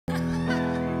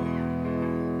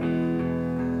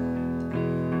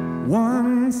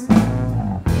Once,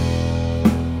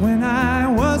 when I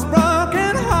was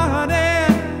broken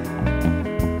hearted,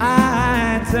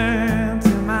 I turned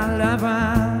to my lover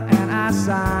and I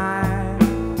sighed.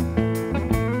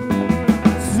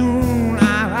 Soon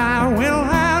I will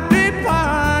have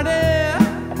departed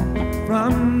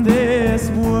from this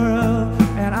world,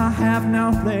 and I have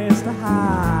no place to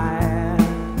hide.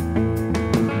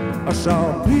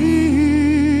 So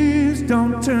please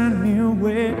don't turn me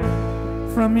away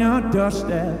from your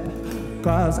doorstep,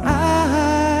 'cause I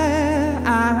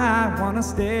wanna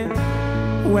stay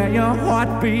where your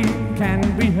heartbeat can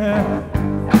be heard.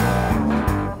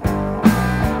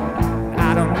 I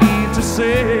don't need to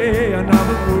say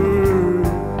another word.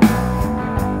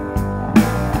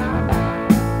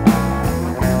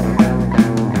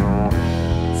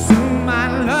 Soon my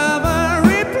lover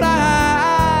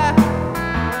replied,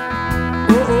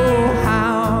 oh,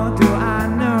 how do I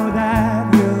know that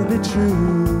will be true?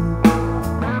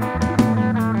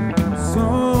 So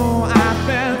I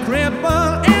felt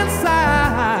crippled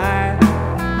inside,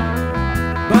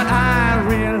 but I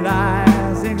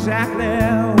realized exactly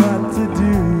what to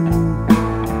do.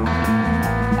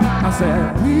 I said,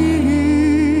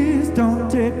 please don't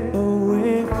take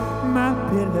away my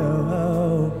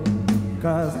pillow,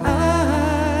 'cause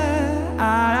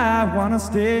I wanna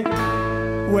stay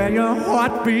where your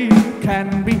heartbeat can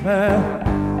be heard.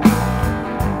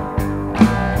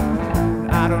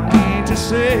 I don't need to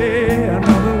say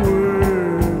another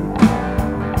word.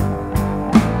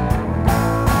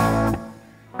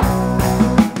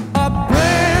 A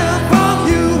prayer for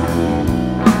you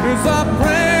is a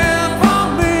prayer for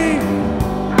me.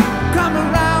 Come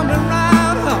around and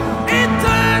round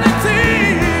eternity.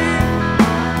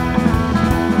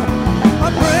 A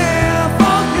prayer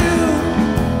for you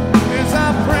is a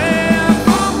prayer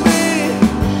for me.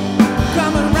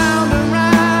 Coming round and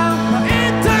round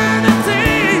eternity.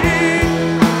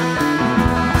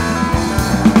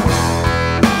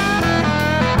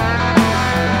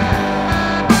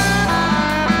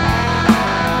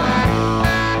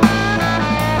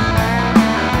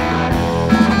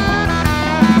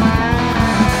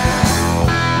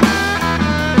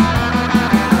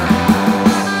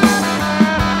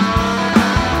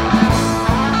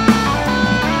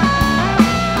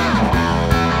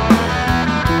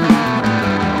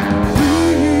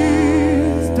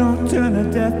 Please don't turn a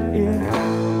deaf ear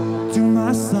to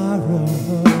my sorrow,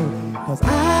 'cause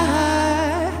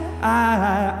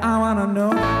I wanna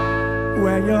know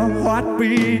where your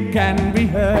heartbeat can be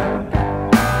heard.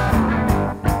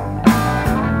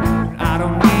 I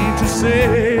don't need to say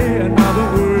another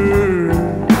word.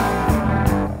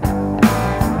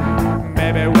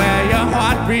 Baby, where your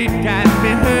heartbeat can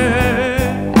be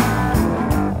heard.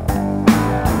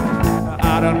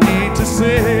 I don't need to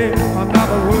say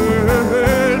another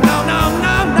word. No, no,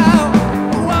 no, no.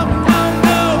 Oh, no,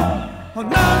 no. Oh,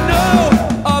 no, no.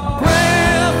 A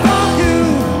prayer for you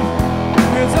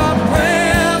is a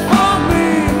prayer for me.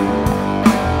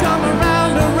 Come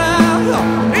around and round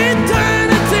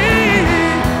eternity.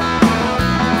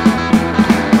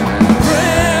 A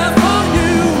prayer for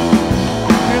you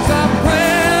is a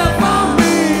prayer for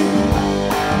me.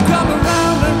 Come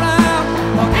around and round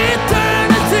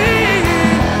eternity.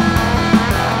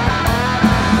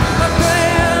 A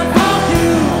prayer for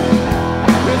you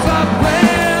is a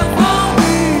prayer for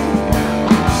me.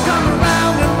 Come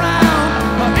around and round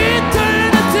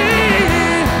eternity.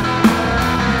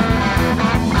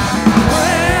 A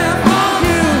prayer for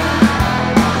you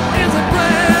is a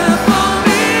prayer for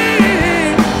me.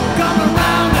 Come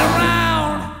around and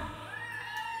round.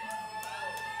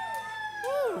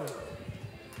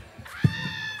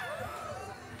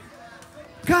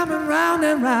 Coming round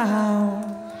and round.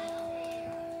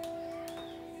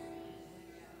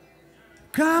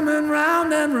 Coming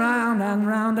round and round and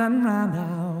round and round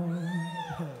now.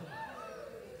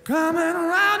 Coming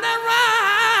round and round.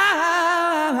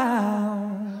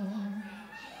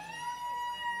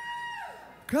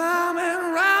 Coming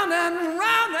round and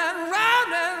round and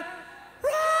round and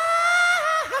round.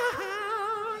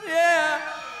 Yeah.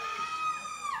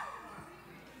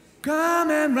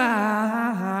 Coming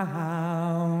round.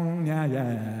 Yeah,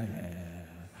 yeah, yeah.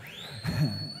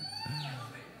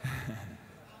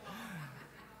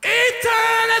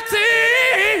 Eternity,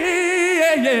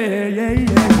 yeah, yeah, yeah,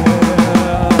 yeah.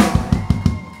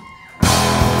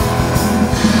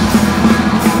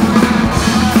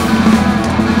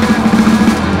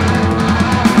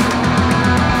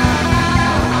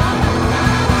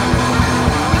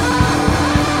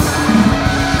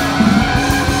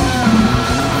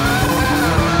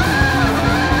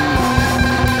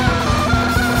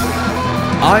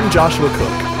 I'm Joshua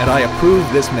Cook, and I approve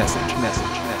this message.